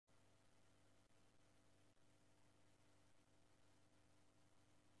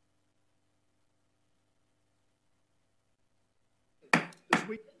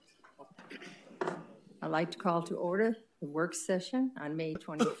I'd like to call to order the work session on May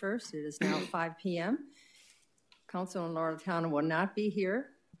 21st. It is now 5 p.m. Council in Laureltown will not be here.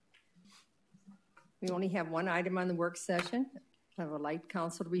 We only have one item on the work session. I would like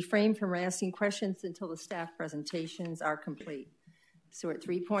council to refrain from asking questions until the staff presentations are complete. So at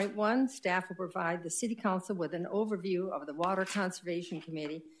 3.1, staff will provide the City Council with an overview of the Water Conservation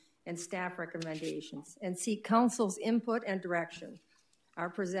Committee and staff recommendations and seek council's input and direction. Our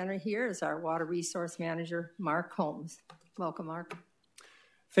presenter here is our Water Resource Manager, Mark Holmes. Welcome, Mark.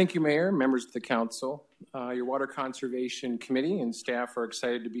 Thank you, Mayor, members of the Council. Your Water Conservation Committee and staff are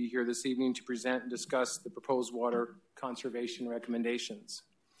excited to be here this evening to present and discuss the proposed water conservation recommendations.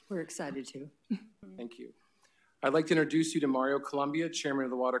 We're excited too. Thank you. I'd like to introduce you to Mario Columbia, Chairman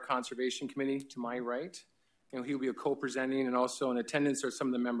of the Water Conservation Committee, to my right. And he will be co-presenting, and also in attendance are some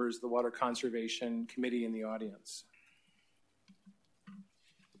of the members of the Water Conservation Committee in the audience.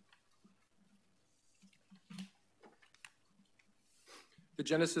 The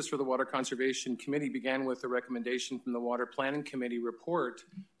genesis for the Water Conservation Committee began with a recommendation from the Water Planning Committee report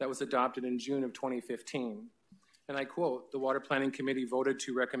that was adopted in June of 2015. And I quote, "The Water Planning Committee voted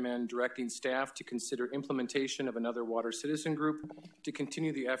to recommend directing staff to consider implementation of another water citizen group to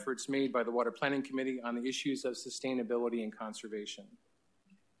continue the efforts made by the Water Planning Committee on the issues of sustainability and conservation."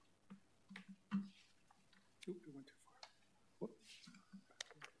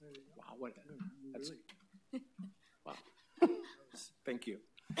 Wow, what? That's, wow. Thank you.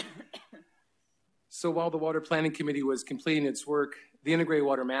 So while the Water Planning Committee was completing its work, the Integrated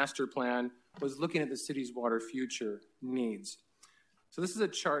Water Master Plan was looking at the city's water future needs. So this is a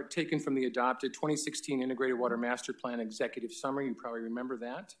chart taken from the adopted 2016 Integrated Water Master Plan Executive Summary. You probably remember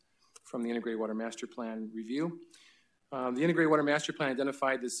that from the Integrated Water Master Plan review. The Integrated Water Master Plan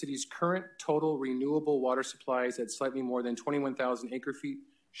identified the city's current total renewable water supplies at slightly more than 21,000 acre-feet,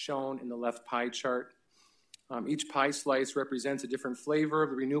 shown in the left pie chart. Each pie slice represents a different flavor of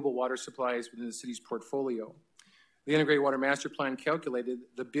the renewable water supplies within the city's portfolio. The Integrated Water Master Plan calculated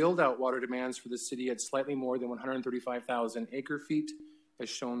the build-out water demands for the city at slightly more than 135,000 acre-feet, as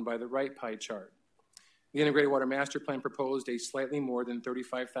shown by the right pie chart. The Integrated Water Master Plan proposed a slightly more than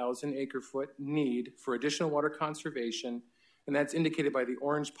 35,000 acre-foot need for additional water conservation, and that's indicated by the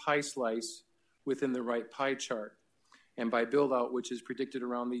orange pie slice within the right pie chart, and by build-out, which is predicted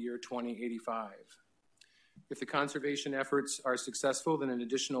around the year 2085. If the conservation efforts are successful, then an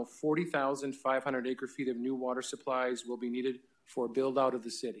additional 40,500 acre-feet of new water supplies will be needed for build-out of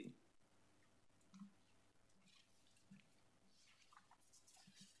the city.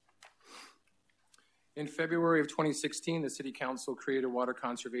 In February of 2016, the City Council created a Water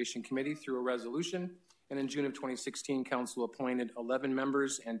Conservation Committee through a resolution, and in June of 2016, Council appointed 11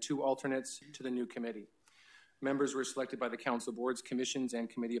 members and 2 alternates to the new committee. Members were selected by the Council Boards, Commissions, and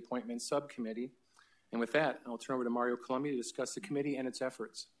Committee Appointment Subcommittee. And with that, I'll turn over to Mario Columbia to discuss the committee and its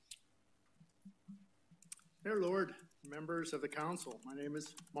efforts. Dear Lord, members of the council, my name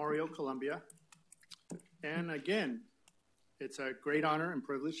is Mario Columbia. And again, it's a great honor and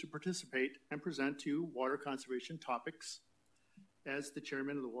privilege to participate and present to you water conservation topics as the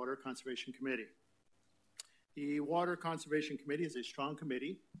chairman of the Water Conservation Committee. The Water Conservation Committee is a strong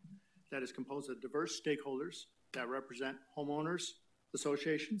committee that is composed of diverse stakeholders that represent homeowners,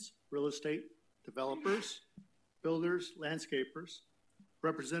 associations, real estate, developers, builders, landscapers,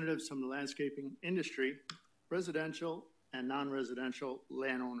 representatives from the landscaping industry, residential and non-residential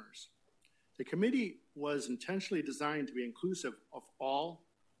landowners. The committee was intentionally designed to be inclusive of all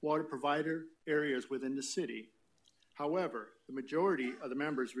water provider areas within the city. However, the majority of the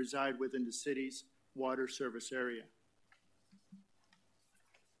members reside within the city's water service area.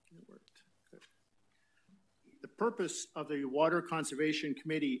 The purpose of the Water Conservation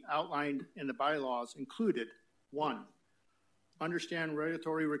Committee outlined in the bylaws included: 1, understand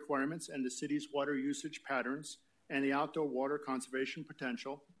regulatory requirements and the city's water usage patterns and the outdoor water conservation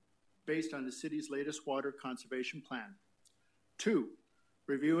potential based on the city's latest water conservation plan. 2,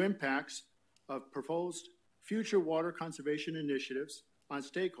 review impacts of proposed future water conservation initiatives on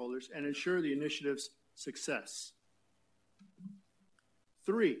stakeholders and ensure the initiative's success.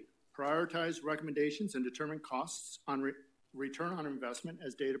 3, prioritize recommendations and determine costs on return on investment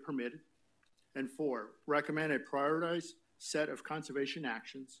as data permitted. And 4, recommend a prioritized set of conservation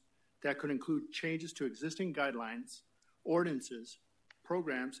actions that could include changes to existing guidelines, ordinances,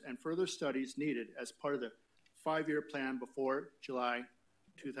 programs, and further studies needed as part of the 5-year plan before July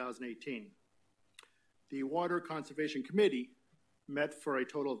 2018. The Water Conservation Committee met for a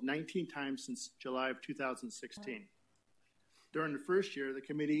total of 19 times since July of 2016. During the first year, the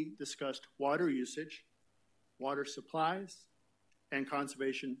committee discussed water usage, water supplies, and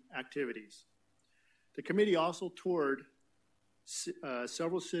conservation activities. The committee also toured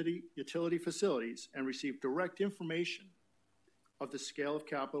several city utility facilities and received direct information of the scale of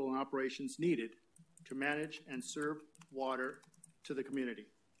capital and operations needed to manage and serve water to the community.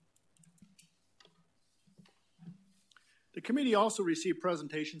 The committee also received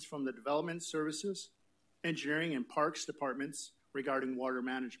presentations from the Development Services, Engineering, and Parks departments regarding water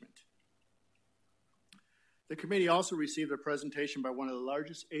management. The committee also received a presentation by one of the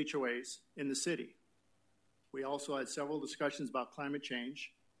largest HOAs in the city. We also had several discussions about climate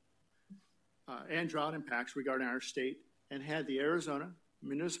change and drought impacts regarding our state, and had the Arizona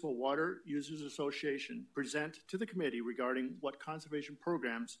Municipal Water Users Association present to the committee regarding what conservation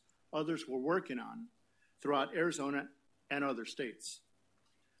programs others were working on throughout Arizona and other states.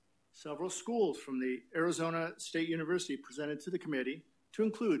 Several schools from the Arizona State University presented to the committee, to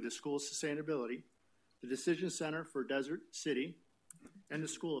include the School of Sustainability, the Decision Center for Desert City, and the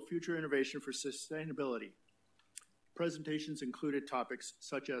School of Future Innovation for Sustainability. Presentations included topics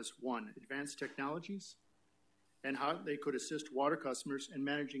such as 1, advanced technologies and how they could assist water customers in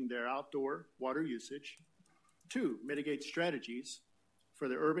managing their outdoor water usage. 2, mitigate strategies for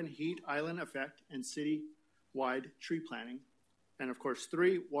the urban heat island effect and city-wide tree planting. And of course,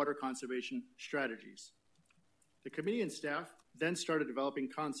 3, water conservation strategies. The committee and staff then started developing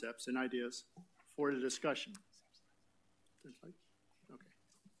concepts and ideas for the discussion. Okay.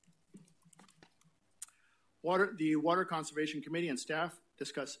 The Water Conservation Committee and staff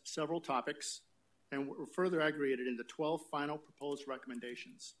discussed several topics and were further aggregated into 12 final proposed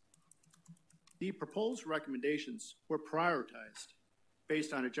recommendations. The proposed recommendations were prioritized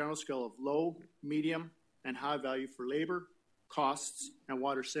based on a general scale of low, medium, and high value for labor, costs, and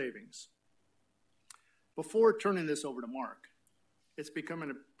water savings. Before turning this over to Mark, it's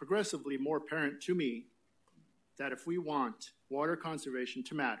becoming progressively more apparent to me that if we want water conservation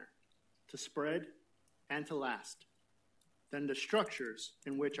to matter, to spread, and to last, then the structures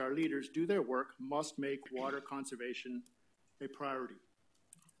in which our leaders do their work must make water conservation a priority.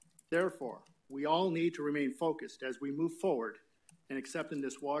 Therefore, we all need to remain focused as we move forward in accepting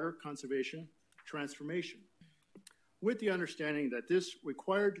this water conservation transformation, with the understanding that this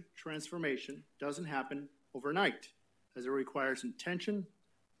required transformation doesn't happen overnight, as it requires intention,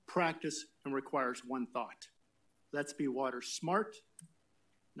 practice, and requires one thought. Let's be water smart,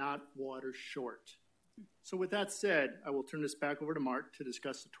 not water short. So with that said, I will turn this back over to Mark to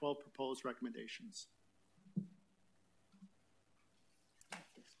discuss the 12 proposed recommendations.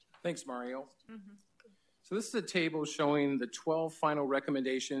 Thanks, Mario. So this is a table showing the 12 final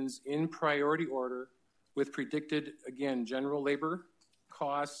recommendations in priority order with predicted, again, general labor,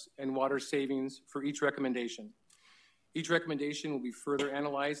 costs, and water savings for each recommendation. Each recommendation will be further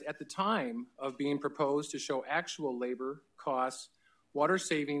analyzed at the time of being proposed to show actual labor, costs, water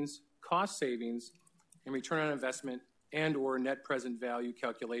savings, cost savings, and return on investment and or net present value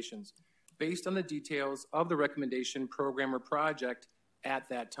calculations based on the details of the recommendation, program, or project at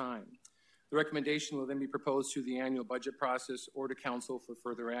that time. The recommendation will then be proposed to the annual budget process or to council for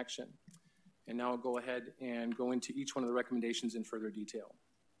further action. And now I'll go ahead and go into each one of the recommendations in further detail.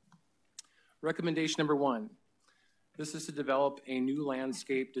 Recommendation number 1. This is to develop a new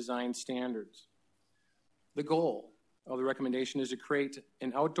landscape design standards. The goal of the recommendation is to create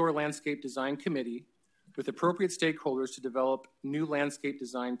an outdoor landscape design committee with appropriate stakeholders to develop new landscape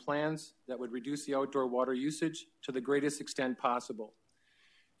design plans that would reduce the outdoor water usage to the greatest extent possible.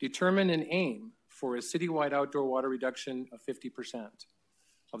 Determine and aim for a citywide outdoor water reduction of 50%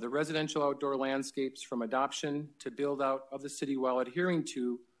 of the residential outdoor landscapes from adoption to build out of the city while adhering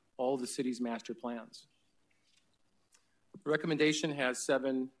to all the city's master plans. The recommendation has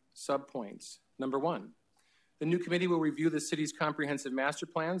 7 subpoints. Number 1, the new committee will review the city's comprehensive master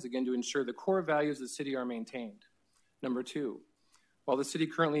plans, again, to ensure the core values of the city are maintained. Number 2, while the city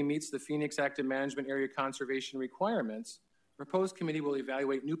currently meets the Phoenix Active Management Area Conservation requirements, the proposed committee will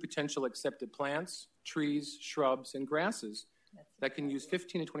evaluate new potential accepted plants, trees, shrubs, and grasses that can use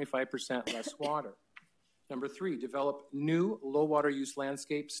 15 to 25% less water. Number 3, develop new low water use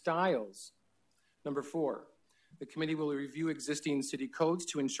landscape styles. Number 4, the committee will review existing city codes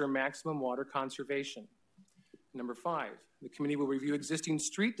to ensure maximum water conservation. Number 5, the committee will review existing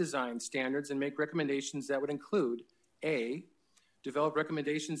street design standards and make recommendations that would include A, develop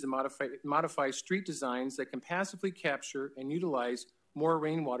recommendations and modify street designs that can passively capture and utilize more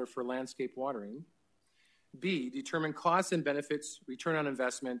rainwater for landscape watering. B, determine costs and benefits, return on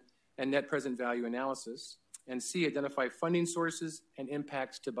investment, and net present value analysis. And C, identify funding sources and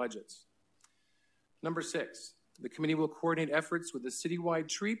impacts to budgets. Number 6, the committee will coordinate efforts with the citywide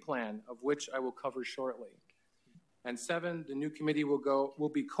tree plan, of which I will cover shortly. And 7, the new committee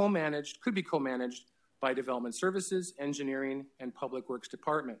could be co-managed by Development Services, Engineering, and Public Works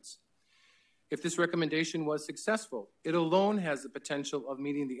departments. If this recommendation was successful, it alone has the potential of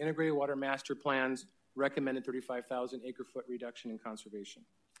meeting the Integrated Water Master Plan's recommended 35,000 acre-foot reduction in conservation.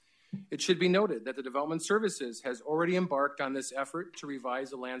 It should be noted that the Development Services has already embarked on this effort to revise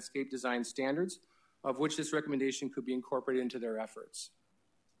the landscape design standards, of which this recommendation could be incorporated into their efforts.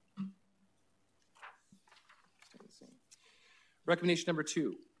 Recommendation number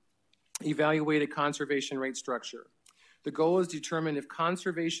 2, evaluate a conservation rate structure. The goal is to determine if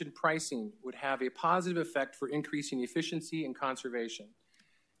conservation pricing would have a positive effect for increasing efficiency and conservation.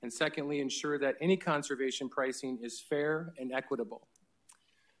 And secondly, ensure that any conservation pricing is fair and equitable.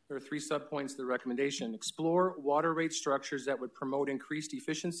 There are 3 subpoints to the recommendation. Explore water rate structures that would promote increased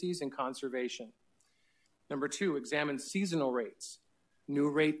efficiencies and conservation. Number 2, examine seasonal rates, new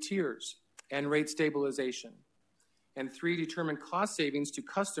rate tiers, and rate stabilization. And 3, determine cost savings to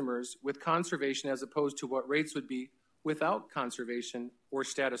customers with conservation as opposed to what rates would be without conservation or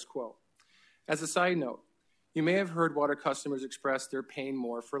status quo. As a side note, you may have heard water customers express they're paying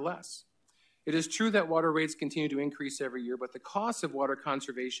more for less. It is true that water rates continue to increase every year, but the cost of water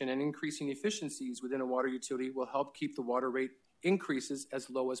conservation and increasing efficiencies within a water utility will help keep the water rate increases as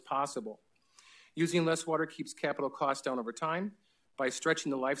low as possible. Using less water keeps capital costs down over time. By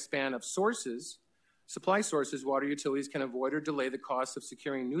stretching the lifespan of supply sources, water utilities can avoid or delay the cost of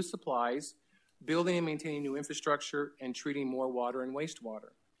securing new supplies, building and maintaining new infrastructure, and treating more water and wastewater.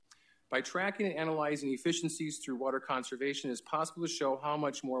 By tracking and analyzing efficiencies through water conservation, it is possible to show how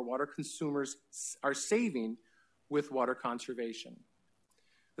much more water consumers are saving with water conservation.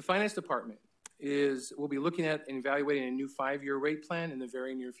 The Finance Department will be looking at and evaluating a new 5-year rate plan in the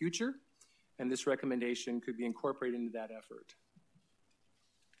very near future, and this recommendation could be incorporated into that effort.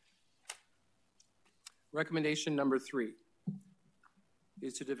 Recommendation number 3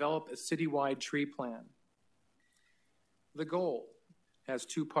 is to develop a citywide tree plan. The goal has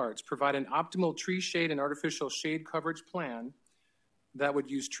 2 parts: provide an optimal tree shade and artificial shade coverage plan that would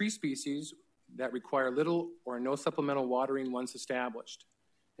use tree species that require little or no supplemental watering once established.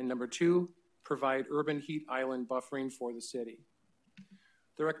 And number 2, provide urban heat island buffering for the city.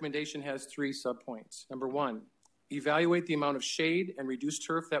 The recommendation has 3 subpoints. Number 1, evaluate the amount of shade and reduced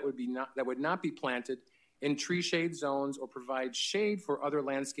turf that would not be planted in tree shade zones or provide shade for other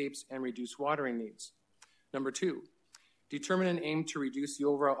landscapes and reduce watering needs. Number 2, determine and aim to reduce the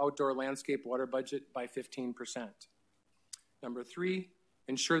overall outdoor landscape water budget by 15%. Number 3,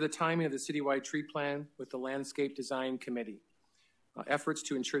 ensure the timing of the citywide tree plan with the Landscape Design Committee. Efforts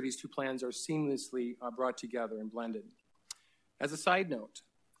to ensure these 2 plans are seamlessly brought together and blended. As a side note,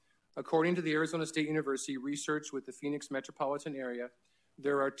 according to the Arizona State University research with the Phoenix metropolitan area,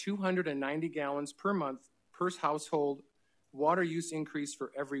 there are 290 gallons per month per household water use increase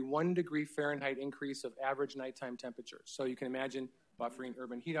for every 1 degree Fahrenheit increase of average nighttime temperature. So you can imagine buffering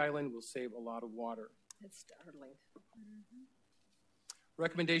urban heat island will save a lot of water. That's startling. Mm-hmm.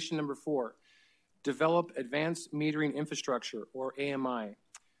 Recommendation number 4, develop advanced metering infrastructure, or AMI,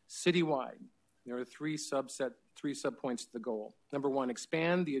 citywide. There are 3 subpoints to the goal. Number 1,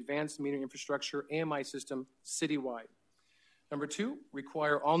 expand the advanced metering infrastructure AMI system citywide. Number 2,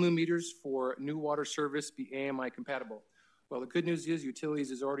 require all new meters for new water service be AMI compatible. Well, the good news is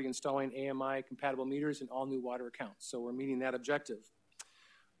Utilities is already installing AMI compatible meters in all new water accounts, so we're meeting that objective.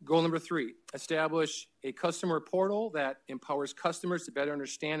 Goal number 3, establish a customer portal that empowers customers to better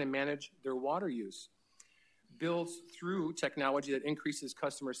understand and manage their water use, builds through technology that increases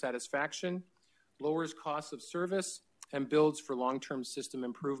customer satisfaction, lowers costs of service, and builds for long-term system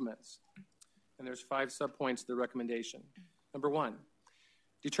improvements. And there's 5 subpoints to the recommendation. Number 1,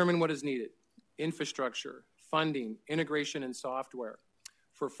 determine what is needed: infrastructure, funding, integration, and software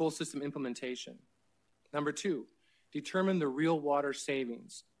for full system implementation. Number 2, determine the real water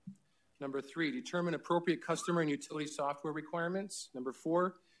savings. Number 3, determine appropriate customer and utility software requirements. Number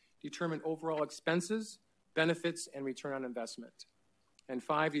 4, determine overall expenses, benefits, and return on investment. And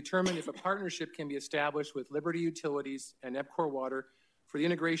 5, determine if a partnership can be established with Liberty Utilities and EPCOR Water for the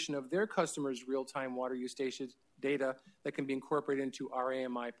integration of their customers' real-time water use data that can be incorporated into our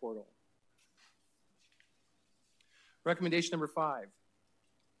AMI portal. Recommendation number 5,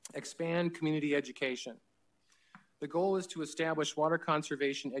 expand community education. The goal is to establish water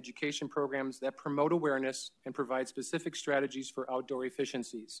conservation education programs that promote awareness and provide specific strategies for outdoor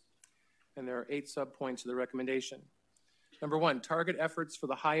efficiencies. And there are 8 subpoints to the recommendation. Number 1, target efforts for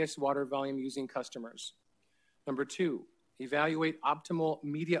the highest water volume using customers. Number 2, evaluate optimal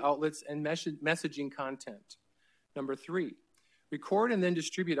media outlets and messaging content. Number 3, Record and then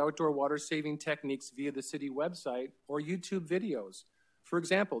distribute outdoor water saving techniques via the city website or YouTube videos. For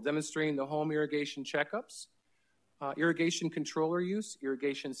example, demonstrating the home irrigation checkups, irrigation controller use,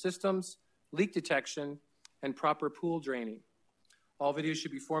 irrigation systems, leak detection, and proper pool draining. All videos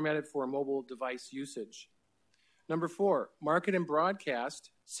should be formatted for mobile device usage. Number 4, market and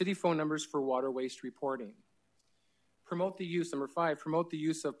broadcast city phone numbers for water waste reporting. Promote the use, number 5, promote the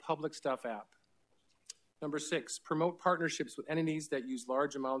use of Public Stuff app. Number 6, promote partnerships with entities that use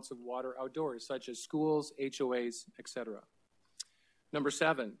large amounts of water outdoors, such as schools, HOAs, etc. Number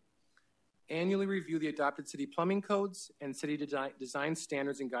 7, annually review the adopted city plumbing codes and city design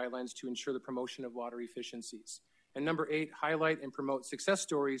standards and guidelines to ensure the promotion of water efficiencies. And number 8, highlight and promote success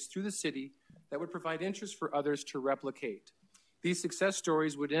stories through the city that would provide interest for others to replicate. These success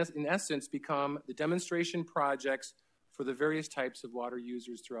stories would, in essence, become the demonstration projects for the various types of water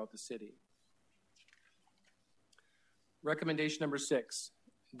users throughout the city. Recommendation number 6,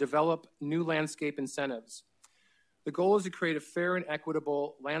 develop new landscape incentives. The goal is to create a fair and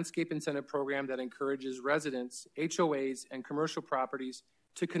equitable landscape incentive program that encourages residents, HOAs, and commercial properties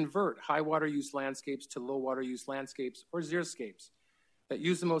to convert high water use landscapes to low water use landscapes or xeriscapes that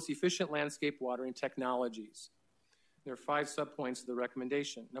use the most efficient landscape watering technologies. There are 5 subpoints of the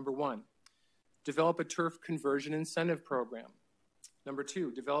recommendation. Number 1, develop a turf conversion incentive program. Number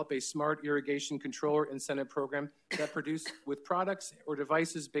 2, develop a smart irrigation controller incentive program that produce with products or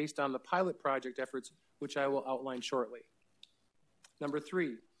devices based on the pilot project efforts, which I will outline shortly. Number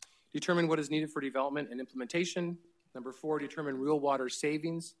 3, determine what is needed for development and implementation. Number 4, determine real water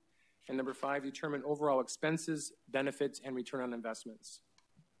savings. And number 5, determine overall expenses, benefits, and return on investments.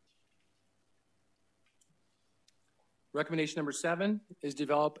 Recommendation number 7 is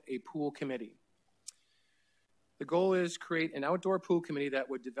develop a pool committee. The goal is create an outdoor pool committee that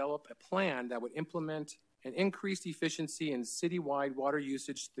would develop a plan that would implement an increased efficiency in citywide water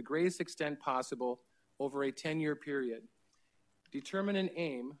usage to the greatest extent possible over a 10-year period. Determine an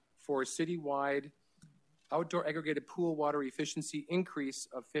aim for a citywide outdoor aggregated pool water efficiency increase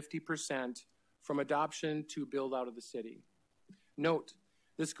of 50% from adoption to build out of the city. Note,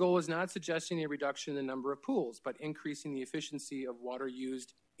 this goal is not suggesting a reduction in the number of pools, but increasing the efficiency of water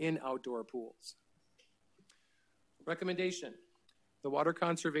used in outdoor pools. Recommendation. The Water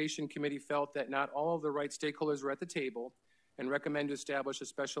Conservation Committee felt that not all of the right stakeholders were at the table and recommend to establish a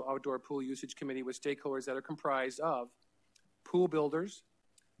special outdoor pool usage committee with stakeholders that are comprised of pool builders,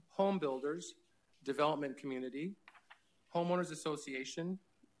 home builders, development community, homeowners association,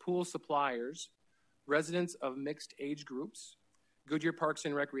 pool suppliers, residents of mixed age groups, Goodyear Parks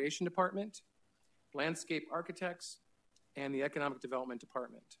and Recreation Department, landscape architects, and the Economic Development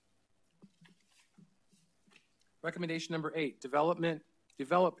Department. Recommendation number 8,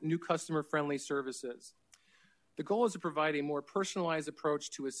 develop new customer-friendly services. The goal is to provide a more personalized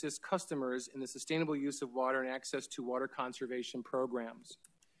approach to assist customers in the sustainable use of water and access to water conservation programs.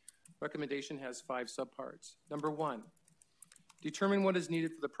 Recommendation has 5 subparts. Number 1, determine what is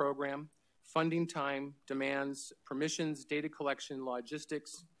needed for the program, funding time, demands, permissions, data collection,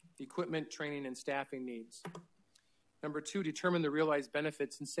 logistics, equipment, training, and staffing needs. Number 2, determine the realized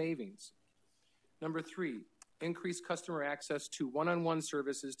benefits and savings. Number 3, increase customer access to one-on-one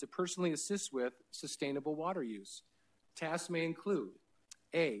services to personally assist with sustainable water use. Tasks may include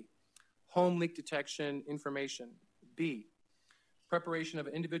A, home leak detection information, B, preparation of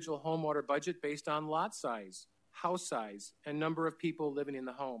an individual home water budget based on lot size, house size, and number of people living in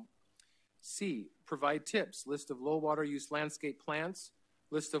the home. C, provide tips, list of low water use landscape plants,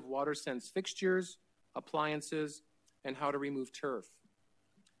 list of water sense fixtures, appliances, and how to remove turf.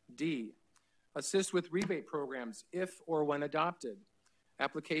 D, assist with rebate programs if or when adopted,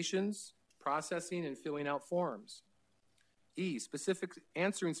 applications, processing, and filling out forms. E,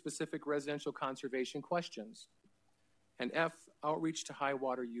 answering specific residential conservation questions. And F, outreach to high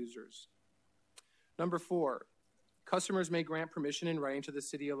water users. Number 4, customers may grant permission in writing to the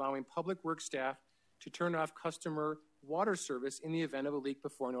city allowing public works staff to turn off customer water service in the event of a leak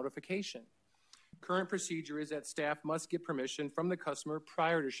before notification. Current procedure is that staff must get permission from the customer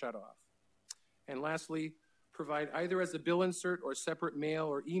prior to shut off. And lastly, provide either as a bill insert or separate mail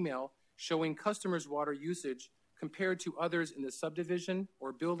or email showing customers' water usage compared to others in the subdivision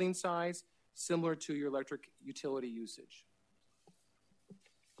or building size similar to your electric utility usage.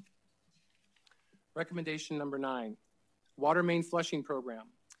 Recommendation number 9, water main flushing program.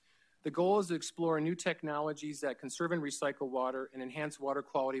 The goal is to explore new technologies that conserve and recycle water and enhance water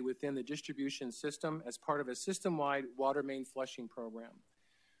quality within the distribution system as part of a system-wide water main flushing program.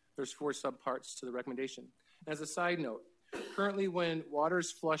 There's 4 subparts to the recommendation. As a side note, Currently, when water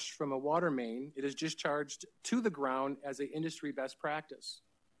is flushed from a water main, it is discharged to the ground as an industry best practice.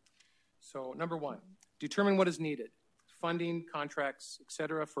 So, number one, determine what is needed. Funding, contracts,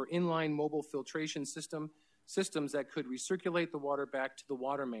 etc., for inline mobile filtration systems that could recirculate the water back to the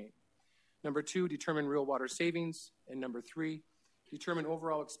water main. Number two, determine real water savings. And number three, determine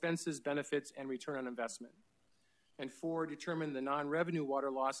overall expenses, benefits, and return on investment. And four, determine the non-revenue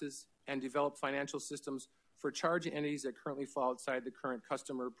water losses and develop financial systems for charging entities that currently fall outside the current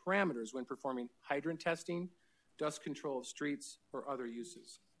customer parameters when performing hydrant testing, dust control of streets, or other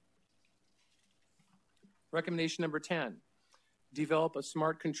uses. Recommendation number 10, develop a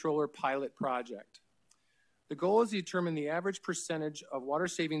smart controller pilot project. The goal is to determine the average percentage of water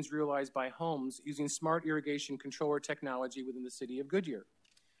savings realized by homes using smart irrigation controller technology within the city of Goodyear.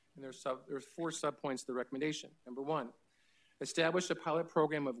 And there's 4 subpoints to the recommendation. Number one, establish a pilot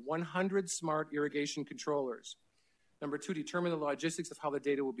program of 100 smart irrigation controllers. Number two, determine the logistics of how the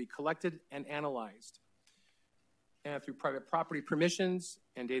data will be collected and analyzed through private property permissions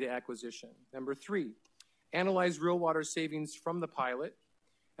and data acquisition. Number three, analyze real water savings from the pilot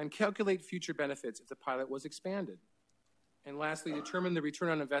and calculate future benefits if the pilot was expanded. And lastly, determine the return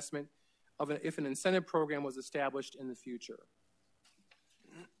on investment if an incentive program was established in the future.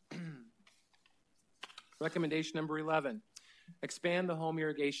 Recommendation number 11, expand the home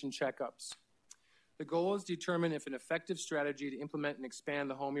irrigation checkups. The goal is to determine if an effective strategy to implement and expand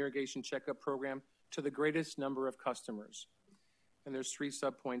the home irrigation checkup program to the greatest number of customers. And there's 3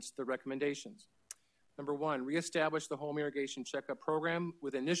 subpoints to the recommendations. Number one, reestablish the home irrigation checkup program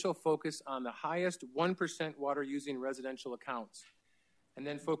with initial focus on the highest 1% water using residential accounts, and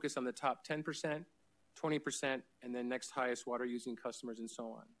then focus on the top 10%, 20%, and then next highest water using customers and so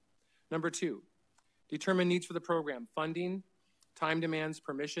on. Number two, determine needs for the program, funding, time demands,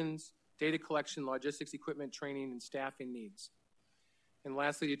 permissions, data collection, logistics, equipment, training, and staffing needs. And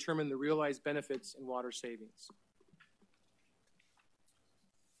lastly, determine the realized benefits in water savings.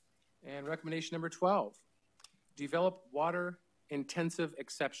 And recommendation number 12, develop water-intensive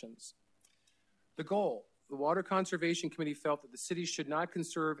exceptions. The goal, the Water Conservation Committee felt that the city should not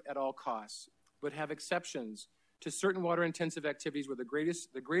conserve at all costs, but have exceptions to certain water-intensive activities where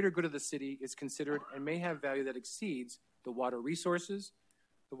the greater good of the city is considered and may have value that exceeds the water resources,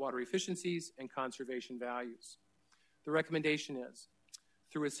 the water efficiencies, and conservation values. The recommendation is,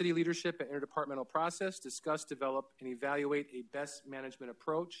 through a city leadership and interdepartmental process, discuss, develop, and evaluate a best management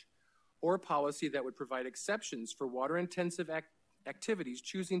approach or policy that would provide exceptions for water-intensive activities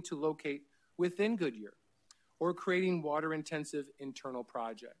choosing to locate within Goodyear or creating water-intensive internal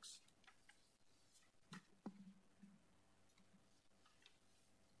projects.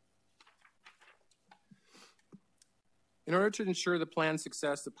 In order to ensure the plan's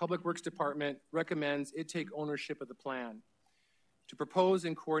success, the Public Works Department recommends it take ownership of the plan to propose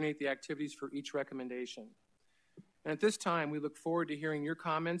and coordinate the activities for each recommendation. And at this time, we look forward to hearing your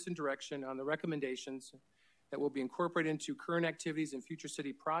comments and direction on the recommendations that will be incorporated into current activities and future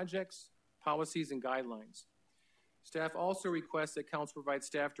city projects, policies, and guidelines. Staff also requests that Council provide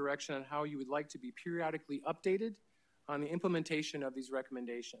staff direction on how you would like to be periodically updated on the implementation of these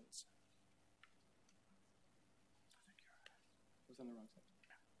recommendations. I was on the wrong side.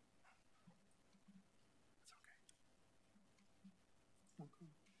 That's okay.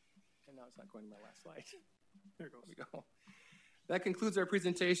 And now it's not going to my last slide. There we go. That concludes our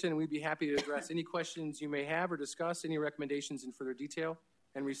presentation, and we'd be happy to address any questions you may have or discuss any recommendations in further detail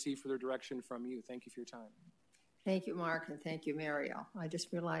and receive further direction from you. Thank you for your time. Thank you, Mark, and thank you, Mariel. I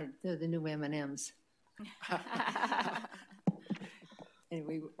just realized they're the new M&Ms. And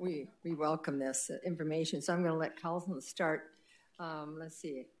we welcome this information. So I'm going to let Carlton start. Let's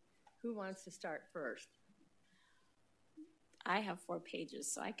see. Who wants to start first? I have 4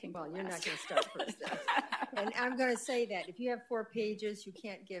 pages, so I can go Well, you're last. not going to start first. And I'm going to say that if you have 4 pages, you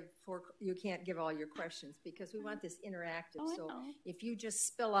can't give all your questions because we want this interactive. Oh, I so know. if you just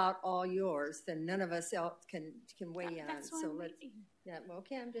spill out all yours, then none of us else can weigh in. That's why So I'm let's. waiting. Yeah. Well,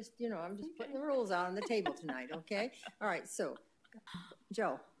 okay. I'm just putting the rules out on the table tonight. Okay. All right. So,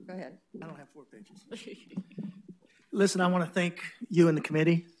 Joe, go ahead. I don't have 4 pages. Listen, I want to thank you and the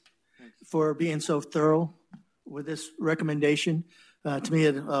committee for being so thorough with this recommendation. To me,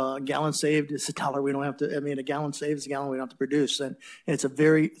 a gallon saved is $1. We don't have to, a gallon saved is a gallon we don't have to produce. And it's a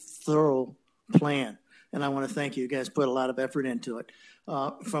very thorough plan. And I want to thank you. You guys put a lot of effort into it.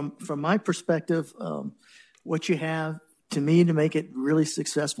 From my perspective, what you have, to me, to make it really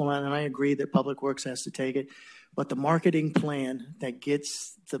successful, and I agree that Public Works has to take it, but the marketing plan that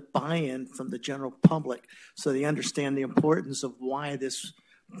gets the buy-in from the general public so they understand the importance of why this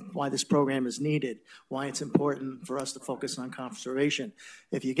why this program is needed, why it's important for us to focus on conservation.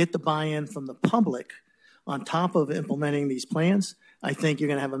 If you get the buy-in from the public on top of implementing these plans, I think you're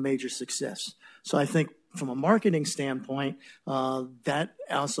going to have a major success. So I think from a marketing standpoint, that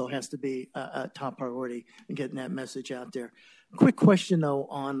also has to be a top priority in getting that message out there. Quick question, though,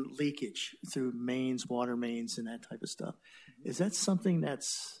 on leakage through mains, water mains, and that type of stuff. Is that something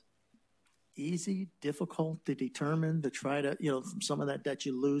that's easy, difficult to determine, to try to, from some of that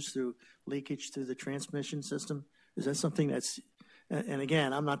you lose through leakage through the transmission system? Is that something that's, and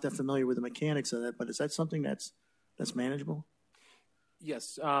again, I'm not that familiar with the mechanics of that, but is that something that's manageable?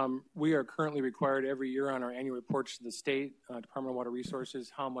 Yes, we are currently required every year on our annual reports to the state, Department of Water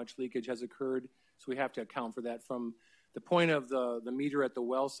Resources, how much leakage has occurred. So we have to account for that from the point of the meter at the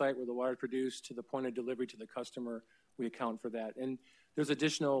well site where the water is produced to the point of delivery to the customer. We account for that. And there's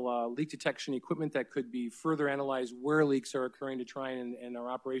additional leak detection equipment that could be further analyzed where leaks are occurring to try and our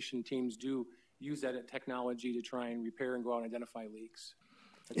operation teams do use that technology to try and repair and go out and identify leaks.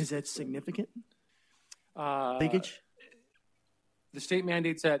 Is that significant? Leakage? The state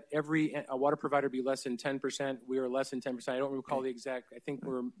mandates that every water provider be less than 10%. We are less than 10%. I don't recall the exact. I think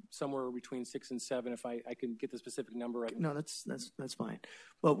we're somewhere between 6 and 7. If I can get the specific number. No, that's fine.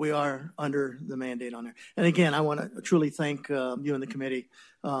 But we are under the mandate on there. And again, I want to truly thank you and the committee.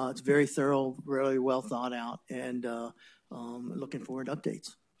 It's very thorough, really well thought out, and looking forward to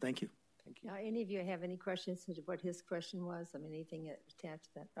updates. Thank you. Now, any of you have any questions to what his question was? I mean, anything attached to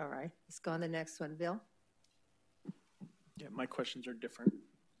that? All right, let's go on to the next one. Bill? Yeah, my questions are different.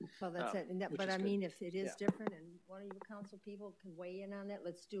 Well, that's it. But I mean, if it is different and one of you council people can weigh in on that,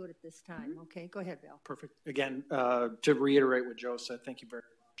 let's do it at this time. Okay, go ahead, Bill. Perfect. Again, to reiterate what Joe said, thank you very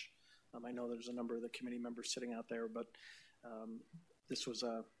much. I know there's a number of the committee members sitting out there, but this was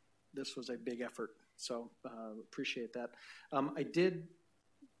a big effort. So appreciate that.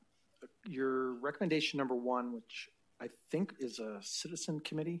 Your recommendation number 1, which I think is a citizen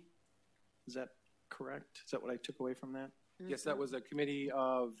committee. Is that correct? Is that what I took away from that? Yes, that was a committee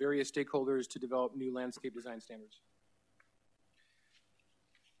of various stakeholders to develop new landscape design standards.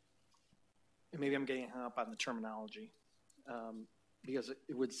 And maybe I'm getting hung up on the terminology, because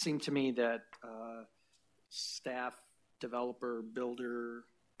it would seem to me that staff, developer, builder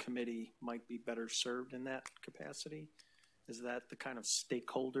committee might be better served in that capacity. Is that the kind of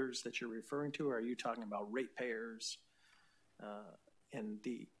stakeholders that you're referring to, or are you talking about ratepayers and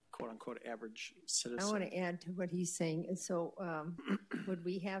the quote-unquote average citizen? I want to add to what he's saying. And so would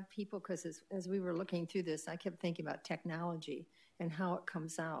we have people, because as we were looking through this, I kept thinking about technology and how it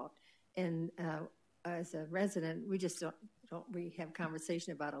comes out. And as a resident, we just we have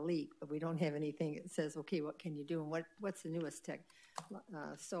conversation about a leak, but we don't have anything that says, okay, what can you do? And what's the newest tech?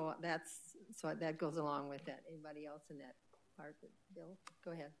 So that goes along with that. Anybody else in that part? Bill,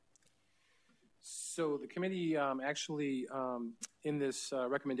 go ahead. So the committee actually, in this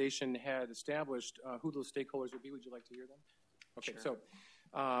recommendation, had established who those stakeholders would be. Would you like to hear them? Okay, sure.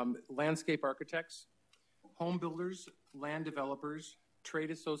 So landscape architects, home builders, land developers,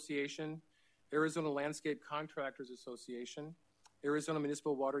 trade association, Arizona Landscape Contractors Association, Arizona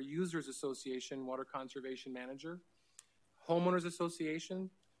Municipal Water Users Association, Water Conservation Manager, Homeowners Association,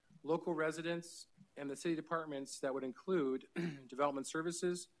 local residents, and the city departments that would include development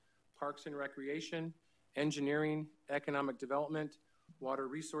services, parks and recreation, engineering, economic development, water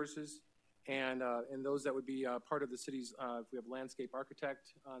resources, and those that would be part of the city's, if we have landscape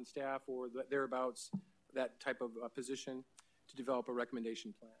architect on staff or thereabouts, that type of position to develop a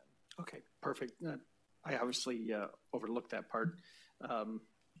recommendation plan. Okay, perfect. I obviously overlooked that part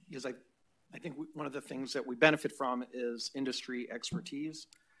because I think one of the things that we benefit from is industry expertise.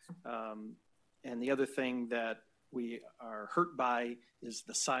 And the other thing that we are hurt by is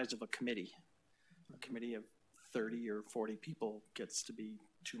the size of a committee. A committee of 30 or 40 people gets to be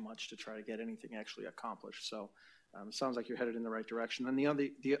too much to try to get anything actually accomplished. So it sounds like you're headed in the right direction. And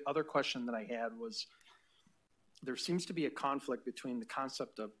the other question that I had was, there seems to be a conflict between the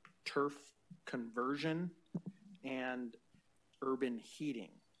concept of turf conversion and urban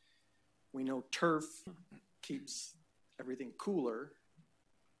heating. We know turf keeps everything cooler,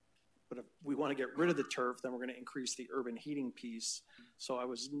 but if we want to get rid of the turf, then we're going to increase the urban heating piece. So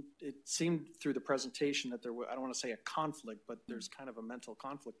it seemed through the presentation that there were, I don't want to say a conflict, but there's kind of a mental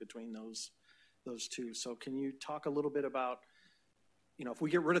conflict between those two. So can you talk a little bit about, if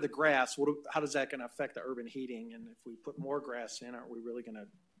we get rid of the grass, how does that going to affect the urban heating? And if we put more grass in, aren't we really going to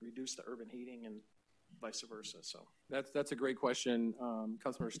reduce the urban heating and vice versa? So that's a great question,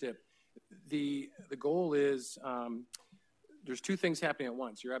 Councilmember Stipp. The goal is there's two things happening at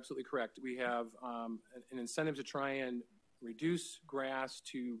once. You're absolutely correct. We have an incentive to try and reduce grass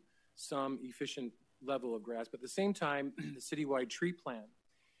to some efficient level of grass. But at the same time, the citywide tree plan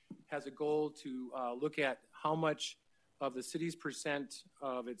has a goal to look at how much of the city's percent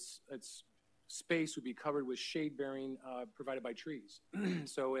of its space would be covered with shade bearing provided by trees.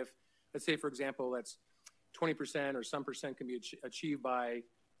 So if, let's say, for example, that's 20% or some percent can be achieved by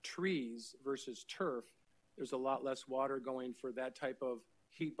trees versus turf, there's a lot less water going for that type of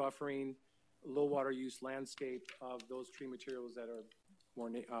heat buffering, low water use landscape of those tree materials that are more,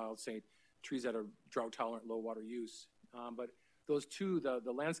 I'll say, trees that are drought tolerant, low water use. But those two,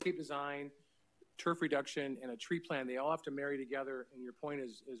 the landscape design, turf reduction, and a tree plan, they all have to marry together, and your point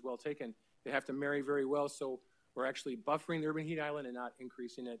is well taken. They have to marry very well, so we're actually buffering the urban heat island and not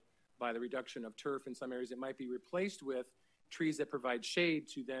increasing it by the reduction of turf in some areas. It might be replaced with trees that provide shade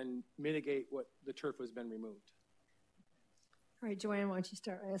to then mitigate what the turf has been removed. All right, Joanne, why don't you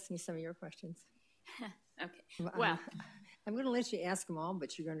start asking some of your questions? Okay. Well, I'm going to let you ask them all,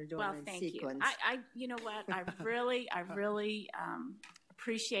 but you're going to do them in thank sequence. you. You know what? I really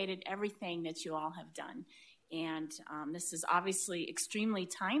appreciated everything that you all have done. And this is obviously extremely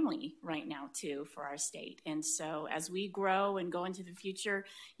timely right now, too, for our state. And so as we grow and go into the future,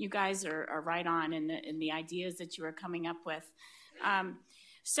 you guys are right on in the ideas that you are coming up with.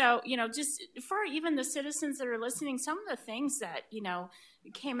 So, just for even the citizens that are listening, some of the things that,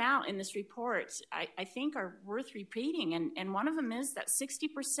 came out in this report, I think are worth repeating. And one of them is that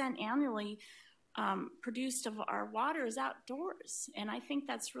 60% annually produced of our water is outdoors. And I think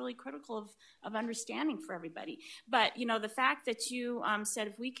that's really critical of understanding for everybody. But, the fact that you said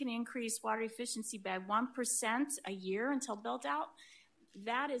if we can increase water efficiency by 1% a year until built out,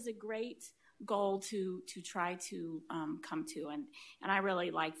 that is a great goal to try to come to, and I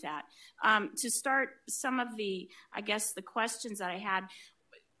really like that. To start some of the, I guess, the questions that I had,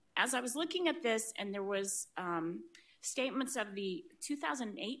 as I was looking at this, and there was statements of the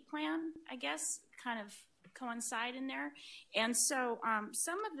 2008 plan, I guess, kind of coincide in there. And so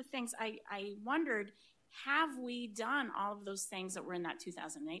some of the things I wondered, have we done all of those things that were in that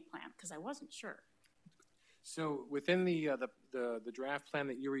 2008 plan? Because I wasn't sure. So within the draft plan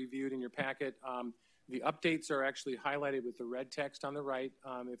that you reviewed in your packet, the updates are actually highlighted with the red text on the right.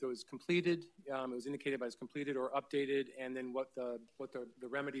 If it was completed, it was indicated by it's completed or updated, and then what the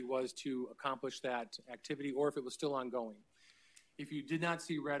remedy was to accomplish that activity, or if it was still ongoing. If you did not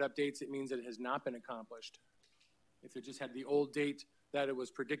see red updates, it means that it has not been accomplished. If it just had the old date that it was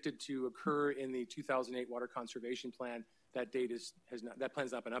predicted to occur in the 2008 Water Conservation Plan, that date that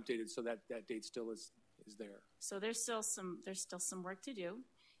plan's not been updated, so that date still is there. So there's still some work to do,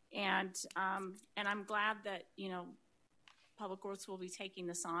 and I'm glad that Public Works will be taking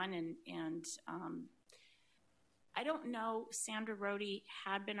this on, and I don't know. Sandra Rohde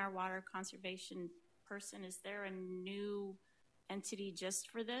had been our water conservation person. Is there a new entity just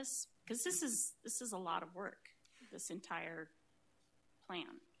for this? Because this is a lot of work, this entire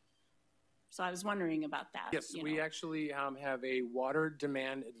plan. So I was wondering about that. Yes, we actually have a water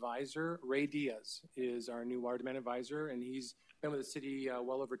demand advisor. Ray Diaz is our new water demand advisor, and he's been with the city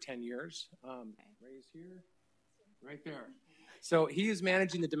well over 10 years. Ray's here, right there. So he is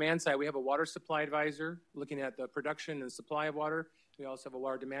managing the demand side. We have a water supply advisor looking at the production and supply of water. We also have a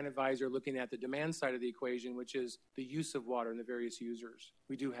water demand advisor looking at the demand side of the equation, which is the use of water and the various users.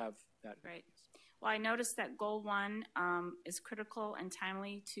 We do have that. Right. Well, I noticed that goal 1 is critical and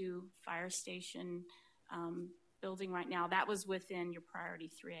timely to fire station building right now. That was within your priority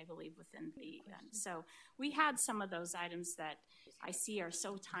 3, I believe, within the so we had some of those items that I see are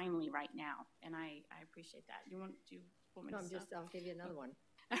so timely right now, and I appreciate that. Do you want me to I'll give you another one.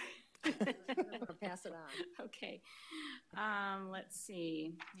 I'll pass it on. Okay. Let's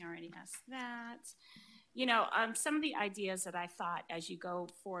see. You already asked that. Some of the ideas that I thought as you go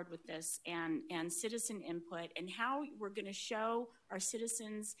forward with this and citizen input and how we're going to show our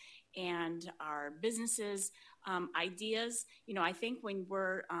citizens and our businesses ideas. I think when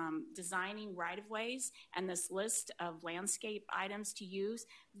we're designing right-of-ways and this list of landscape items to use,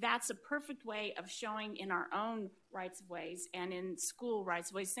 that's a perfect way of showing in our own rights-of-ways and in school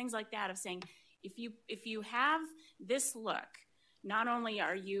rights-of-ways, things like that, of saying, if you have this look, not only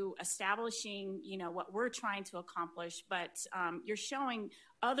are you establishing, what we're trying to accomplish, but you're showing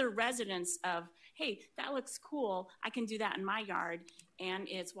other residents of, hey, that looks cool. I can do that in my yard, and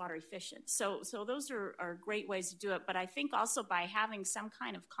it's water efficient. So those are great ways to do it. But I think also by having some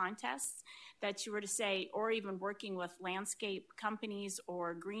kind of contests that you were to say, or even working with landscape companies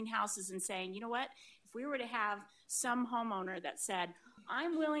or greenhouses and saying, you know what, if we were to have some homeowner that said,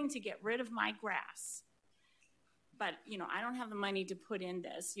 I'm willing to get rid of my grass, but, you know, I don't have the money to put in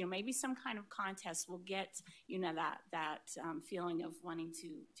this. You know, maybe some kind of contest will get, you know, that feeling of wanting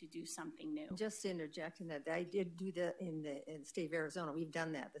to do something new. Just interjecting that, I did do that in the state of Arizona. We've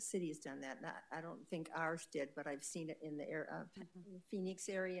done that. The city has done that. I don't think ours did, but I've seen it in the Phoenix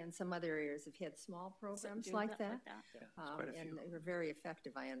area and some other areas have had small programs Do like that. quite a And few. they were very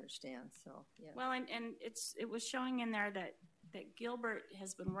effective, I understand. So, yeah. Well, and it was showing in there that Gilbert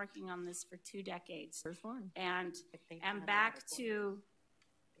has been working on this for 2 decades. There's one. And back to,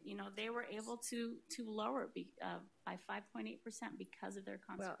 you know, they were able to lower it by 5.8% because of their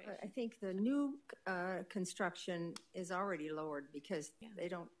Well, conservation. I think the new construction is already lowered because they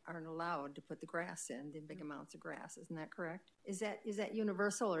aren't allowed to put the grass in, the big amounts of grass. Isn't that correct? Is that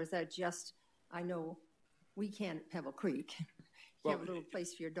universal, or is that just, I know we can't at Pebble Creek. You have a little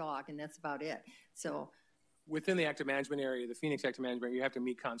place for your dog, and that's about it. So Within the active management area, the Phoenix active management area, you have to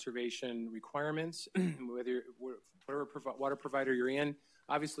meet conservation requirements, whatever water provider you're in.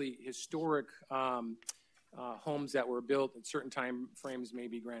 Obviously, historic homes that were built at certain time frames may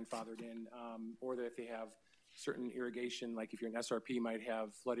be grandfathered in, or that if they have certain irrigation, like if you're an SRP, you might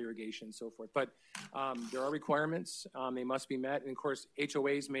have flood irrigation and so forth. But there are requirements. They must be met. And, of course,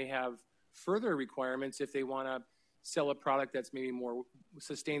 HOAs may have further requirements if they want to sell a product that's maybe more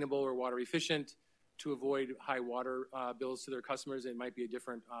sustainable or water efficient to avoid high water bills to their customers. It might be a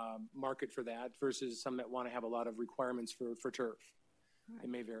different market for that versus some that want to have a lot of requirements for turf. It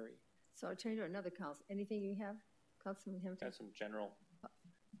may vary. So I'll turn to another council. Anything you have, Councilman Hampton? Got some general.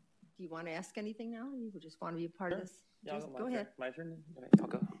 Do you want to ask anything now? Or you just want to be a part of this? Yeah, Just go ahead. My turn. I'll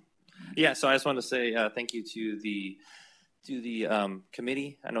go. Yeah, so I just wanted to say thank you to the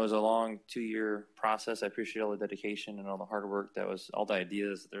committee. I know it was a long 2-year process. I appreciate all the dedication and all the hard work. That was all the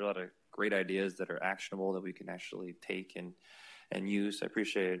ideas. There are a lot of great ideas that are actionable that we can actually take and use. I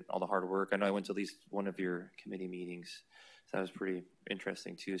appreciate all the hard work. I know I went to at least one of your committee meetings. So that was pretty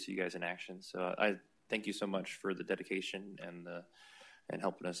interesting too, see you guys in action. So I thank you so much for the dedication and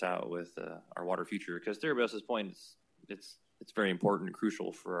helping us out with our water future. Because to everybody else's point, it's very important and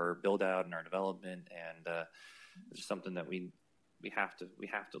crucial for our build out and our development, and it's something that we have to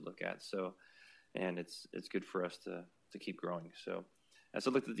look at. So, and it's good for us to keep growing. So, as I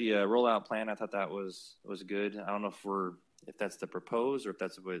looked at the rollout plan, I thought that was good. I don't know if that's the proposed, or if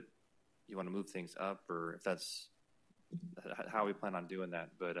that's what you want to move things up, or if that's how we plan on doing that.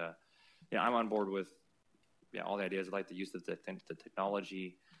 But yeah, I'm on board with all the ideas. I like the use of the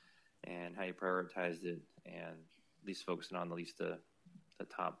technology and how you prioritized it, and at least focusing on at least the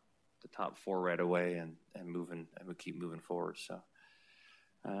top 4 right away, and we keep moving forward. So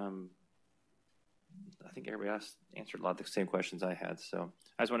I think everybody else answered a lot of the same questions I had. So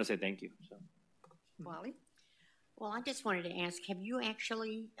I just want to say thank you. So. Wally? Well, I just wanted to ask, have you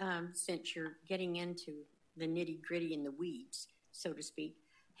actually, since you're getting into the nitty-gritty and the weeds, so to speak,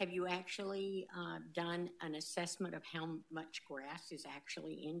 have you actually done an assessment of how much grass is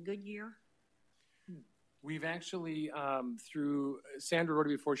actually in Goodyear? We've actually, through Sandra Rhoda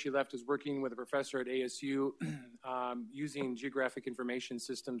before she left, is working with a professor at ASU using geographic information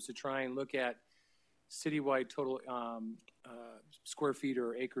systems to try and look at citywide total square feet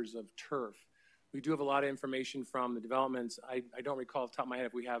or acres of turf. We do have a lot of information from the developments. I don't recall off the top of my head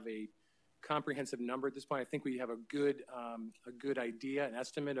if we have a comprehensive number at this point. I think we have a good idea, an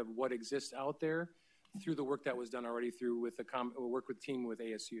estimate of what exists out there through the work that was done already with the work with team with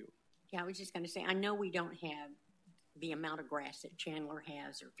ASU. Yeah, I was just going to say, I know we don't have the amount of grass that Chandler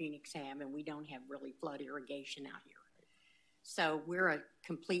has or Phoenix have, and we don't have really flood irrigation out here. So we're a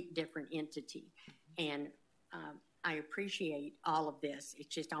complete different entity. And I appreciate all of this.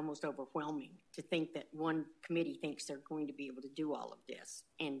 It's just almost overwhelming to think that one committee thinks they're going to be able to do all of this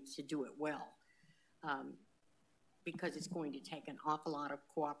and to do it well, because it's going to take an awful lot of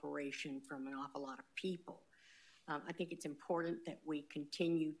cooperation from an awful lot of people. I think it's important that we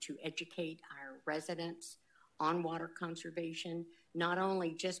continue to educate our residents on water conservation, not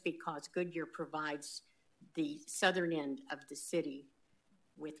only just because Goodyear provides the southern end of the city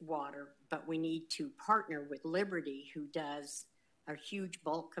with water, but we need to partner with Liberty, who does a huge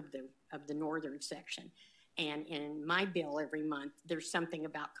bulk of the northern section. And in my bill every month, there's something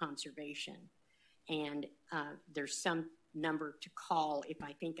about conservation, and there's some number to call if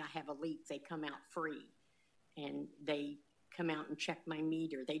I think I have a leak. They come out free, and they come out and check my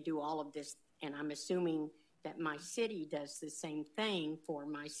meter. They do all of this, and I'm assuming that my city does the same thing for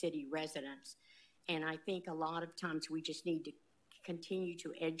my city residents. And I think a lot of times we just need to continue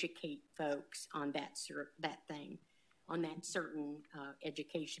to educate folks on that thing, on that certain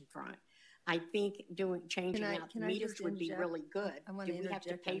education front. I think changing out the meters would be really good. Do we have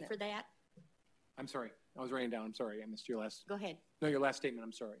to pay for that? I'm sorry. I was writing down. I'm sorry. I missed your last. Go ahead. No, your last statement.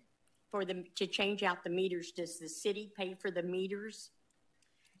 I'm sorry. For them to change out the meters, does the city pay for the meters?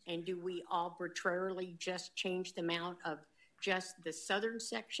 And do we arbitrarily just change them out of just the southern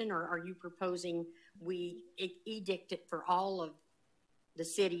section, or are you proposing we edict it for all of the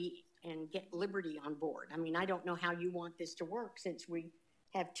city and get Liberty on board? I mean, I don't know how you want this to work since we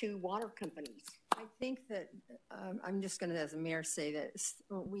have two water companies. I think that I'm just going to, as a mayor, say that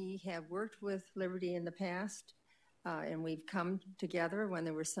we have worked with Liberty in the past, and we've come together when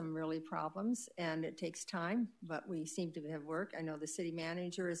there were some really problems, and it takes time, but we seem to have worked. I know the city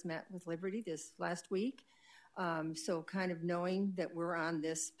manager has met with Liberty this last week, so kind of knowing that we're on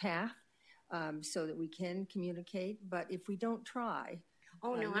this path so that we can communicate. But if we don't try,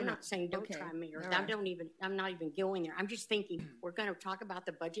 Oh, no, I'm not saying don't try, Mayor. I'm not even going there. I'm just thinking, we're going to talk about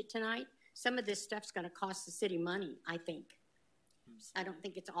the budget tonight. Some of this stuff's going to cost the city money, I think. I don't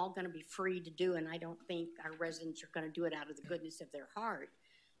think it's all going to be free to do, and I don't think our residents are going to do it out of the goodness of their heart.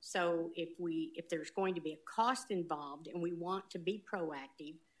 So if there's going to be a cost involved and we want to be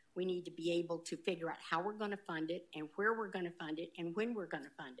proactive, we need to be able to figure out how we're going to fund it and where we're going to fund it and when we're going to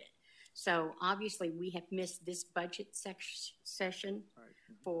fund it. So obviously we have missed this budget session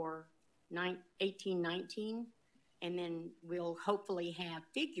for 18-19, and then we'll hopefully have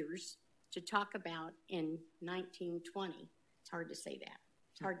figures to talk about in 19-20. It's hard to say that.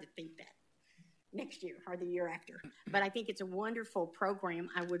 It's hard to think that next year or the year after. But I think it's a wonderful program.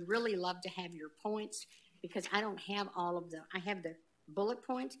 I would really love to have your points because I don't have all of I have the bullet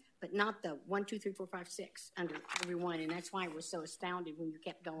points, but not the 1, 2, 3, 4, 5, 6 under every one. And that's why I was so astounded when you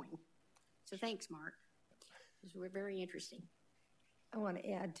kept going. So thanks, Mark. This was very interesting. I want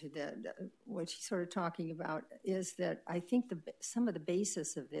to add to what she's sort of talking about is that I think some of the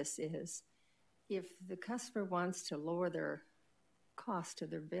basis of this is if the customer wants to lower their cost of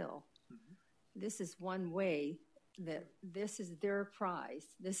their bill, this is one way that this is their prize.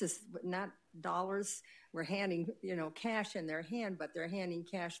 This is not dollars. We're handing, cash in their hand, but they're handing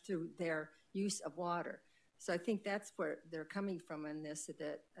cash through their use of water. So I think that's where they're coming from in this,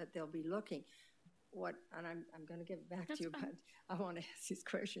 that they'll be looking. And I'm going to give it back to you, but I want to ask these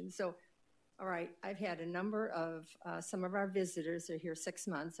questions. So, all right, I've had a number of, some of our visitors are here 6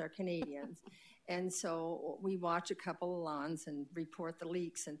 months, are Canadians. And so we watch a couple of lawns and report the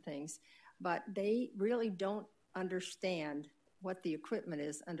leaks and things, but they really don't understand what the equipment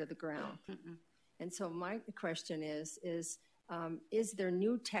is under the ground. And so my question is there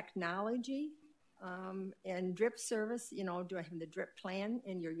new technology and drip service? Do I have the drip plan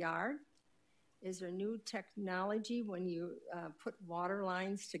in your yard? Is there new technology when you put water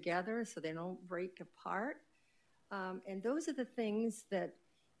lines together so they don't break apart? And those are the things that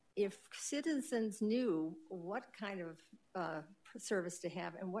if citizens knew what kind of service to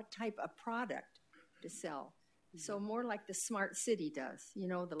have and what type of product to sell. So more like the smart city does,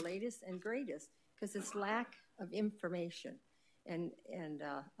 the latest and greatest, because it's lack of information. And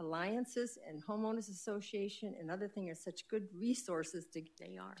alliances and homeowners association and other things are such good resources to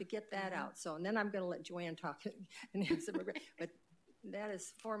get that out. So, and then I'm going to let Joanne talk and answer. But that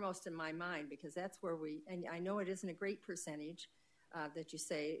is foremost in my mind because that's where and I know it isn't a great percentage that you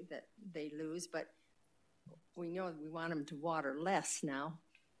say that they lose, but we know we want them to water less now,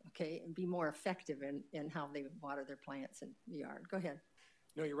 okay, and be more effective in how they water their plants in the yard. Go ahead.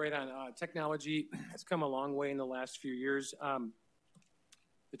 No, you're right on. Technology has come a long way in the last few years.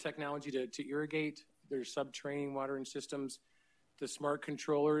 The technology to irrigate, their subterranean watering systems, the smart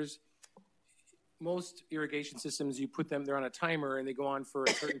controllers. Most irrigation systems, you put them, they're on a timer and they go on for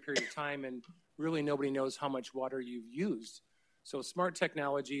a certain period of time and really nobody knows how much water you've used. So smart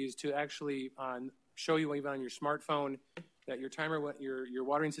technology is to actually show you even on your smartphone that your timer, your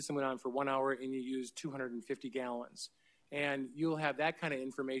watering system went on for 1 hour and you used 250 gallons. And you'll have that kind of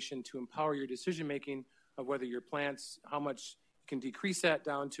information to empower your decision-making of whether your plants, how much you can decrease that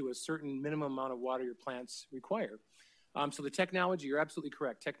down to a certain minimum amount of water your plants require. So the technology, you're absolutely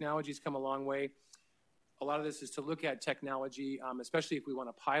correct. Technology's come a long way. A lot of this is to look at technology, especially if we want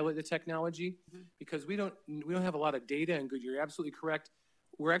to pilot the technology, because we don't have a lot of data and good. You're absolutely correct.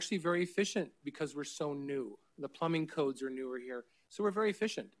 We're actually very efficient because we're so new. The plumbing codes are newer here. So we're very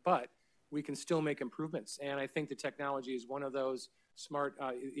efficient, but we can still make improvements. And I think the technology is one of those smart,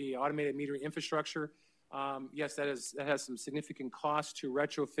 the automated metering infrastructure. Yes, that has some significant cost to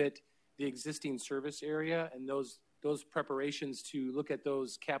retrofit the existing service area, and those preparations to look at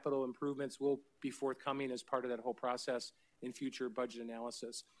those capital improvements will be forthcoming as part of that whole process in future budget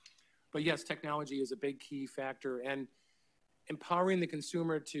analysis. But yes, technology is a big key factor, and empowering the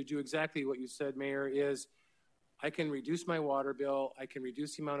consumer to do exactly what you said, Mayor, is I can reduce my water bill. I can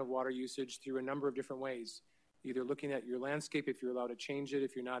reduce the amount of water usage through a number of different ways. Either looking at your landscape, if you're allowed to change it,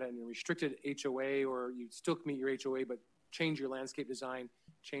 if you're not in a restricted HOA, or you still meet your HOA, but change your landscape design,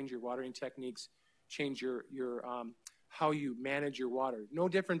 change your watering techniques, change your how you manage your water. No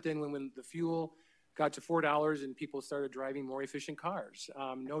different than when the fuel got to $4 and people started driving more efficient cars.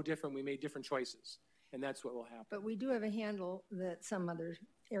 No different. We made different choices, and that's what will happen. But we do have a handle that some other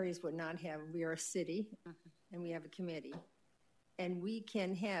areas would not have. We are a city, and we have a committee, and we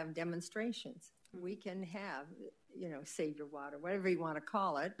can have demonstrations. We can have, save your water, whatever you want to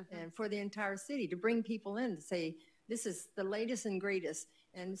call it, and for the entire city to bring people in to say, this is the latest and greatest.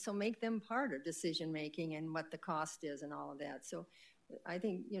 And so make them part of decision making and what the cost is and all of that. So I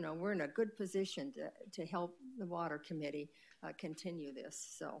think, we're in a good position to help the water committee continue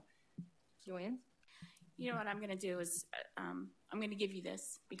this. So, Joanne? You know what I'm going to do is I'm going to give you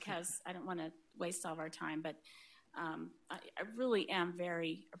this because I don't want to waste all of our time, but I really am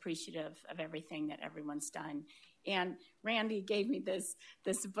very appreciative of everything that everyone's done. And Randy gave me this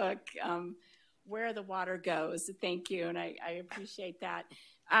book, Where the Water Goes. Thank you, and I appreciate that.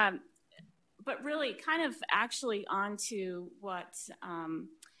 But really, kind of actually onto what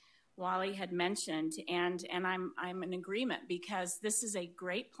Wally had mentioned, and I'm in agreement because this is a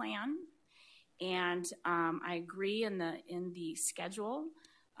great plan, and I agree in the schedule.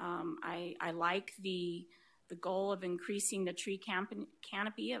 I like the goal of increasing the tree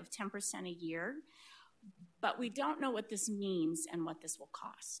canopy of 10% a year. But we don't know what this means and what this will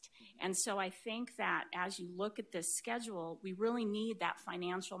cost. And so I think that as you look at this schedule, we really need that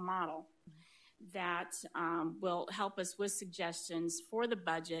financial model that will help us with suggestions for the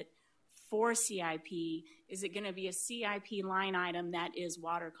budget, for CIP. Is it going to be a CIP line item that is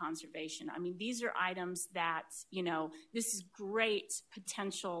water conservation? I mean, these are items that, this is great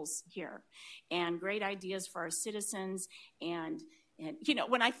potentials here and great ideas for our citizens. And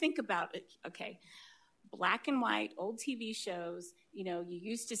when I think about it, okay, black and white, old TV shows, you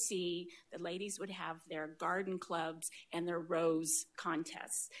used to see the ladies would have their garden clubs and their rose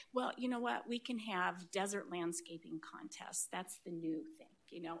contests. Well, you know what? We can have desert landscaping contests. That's the new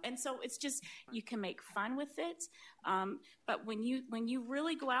thing, And so it's just, you can make fun with it. But when you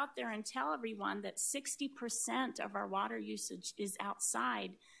really go out there and tell everyone that 60% of our water usage is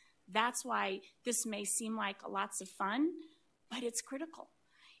outside, that's why this may seem like lots of fun, but it's critical.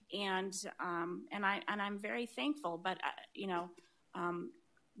 And I'm very thankful, but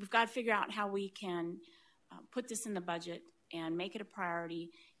we've got to figure out how we can put this in the budget and make it a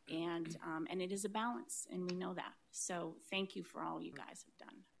priority, and it is a balance, and we know that. So thank you for all you guys have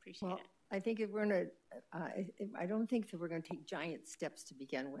done. Appreciate it. I think if we're going to, I don't think that we're going to take giant steps to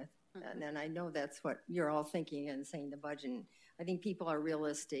begin with, and I know that's what you're all thinking and saying the budget. I think people are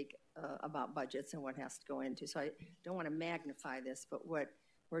realistic about budgets and what has to go into. So I don't want to magnify this, but what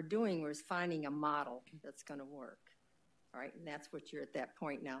we're doing was finding a model that's going to work, all right? And that's what you're at that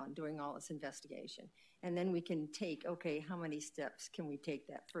point now and doing all this investigation. And then we can take, okay, how many steps can we take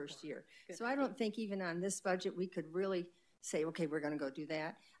that first year? So I don't think even on this budget we could really say, okay, we're going to go do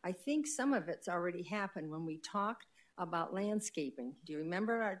that. I think some of it's already happened when we talked about landscaping. Do you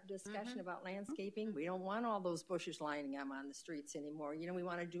remember our discussion about landscaping? We don't want all those bushes lining them on the streets anymore. We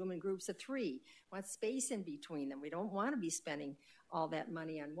want to do them in groups of 3. We want space in between them. We don't want to be spending all that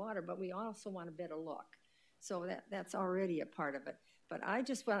money on water, but we also want a better look. So that's already a part of it. But I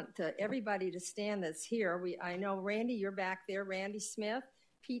just want everybody to stand that's here. I know, Randy, you're back there. Randy Smith,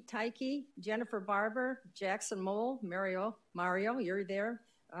 Pete Tyke, Jennifer Barber, Jackson Mole, Mario, you're there.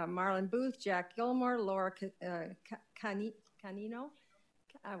 Marlon Booth, Jack Gilmore, Laura Canino.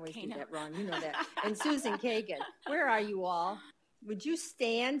 I always do that wrong. You know that. And Susan Kagan. Where are you all? Would you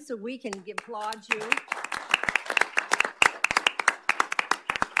stand so we can applaud you?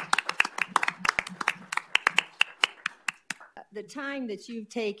 The time that you've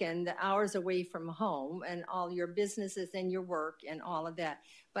taken, the hours away from home and all your businesses and your work and all of that.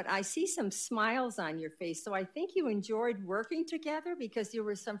 But I see some smiles on your face. So I think you enjoyed working together because you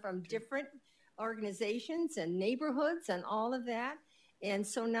were from different organizations and neighborhoods and all of that. And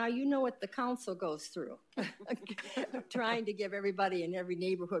so now you know what the council goes through, trying to give everybody in every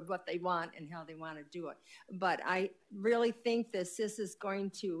neighborhood what they want and how they want to do it. But I really think this is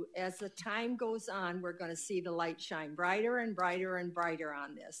going to, as the time goes on, we're going to see the light shine brighter and brighter and brighter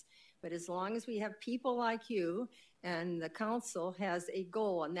on this. But as long as we have people like you and the council has a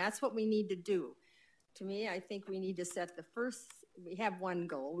goal, and that's what we need to do. To me, I think we need to set we have one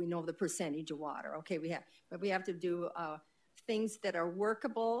goal. We know the percentage of water. Okay, but we have to do things that are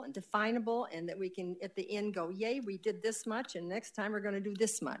workable and definable, and that we can at the end go, yay, we did this much, and next time we're going to do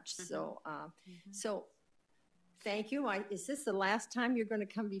this much. So Thank you. Is this the last time you're going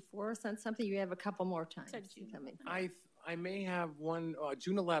to come before us on something? You have a couple more times coming. I may have one,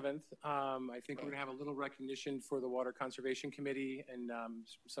 June 11th. I think we're going to have a little recognition for the Water Conservation Committee and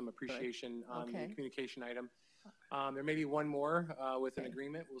some appreciation on the communication item. There may be one more with an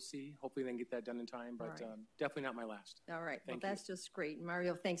agreement. We'll see. Hopefully they can get that done in time, but definitely not my last. All right. Well, Thank you. that's just great.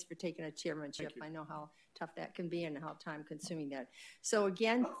 Mario, thanks for taking a chairmanship. I know how tough that can be and how time consuming that. So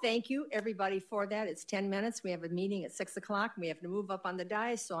again, thank you everybody for that. It's 10 minutes. We have a meeting at 6 o'clock and we have to move up on the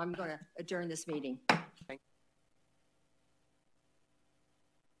dais. So I'm going to adjourn this meeting.